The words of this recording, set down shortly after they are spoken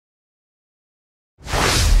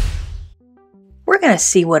We're going to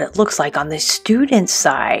see what it looks like on the student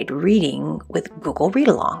side reading with Google Read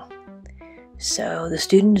Along. So the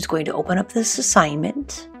student is going to open up this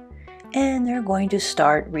assignment and they're going to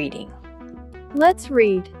start reading. Let's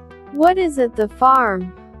read. What is at the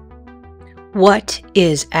farm? What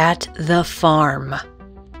is at the farm?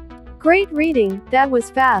 Great reading, that was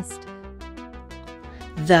fast.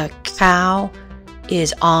 The cow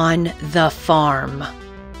is on the farm.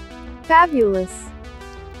 Fabulous.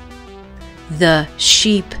 The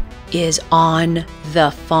sheep is on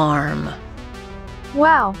the farm.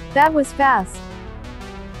 Wow, that was fast.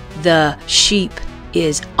 The sheep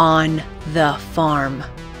is on the farm.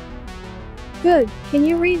 Good, can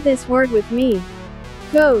you read this word with me?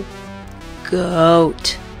 Goat.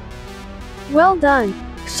 Goat. Well done.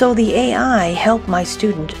 So the AI helped my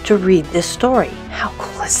student to read this story. How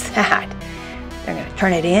cool is that? They're going to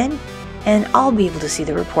turn it in, and I'll be able to see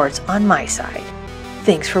the reports on my side.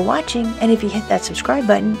 Thanks for watching, and if you hit that subscribe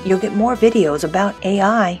button, you'll get more videos about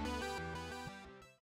AI.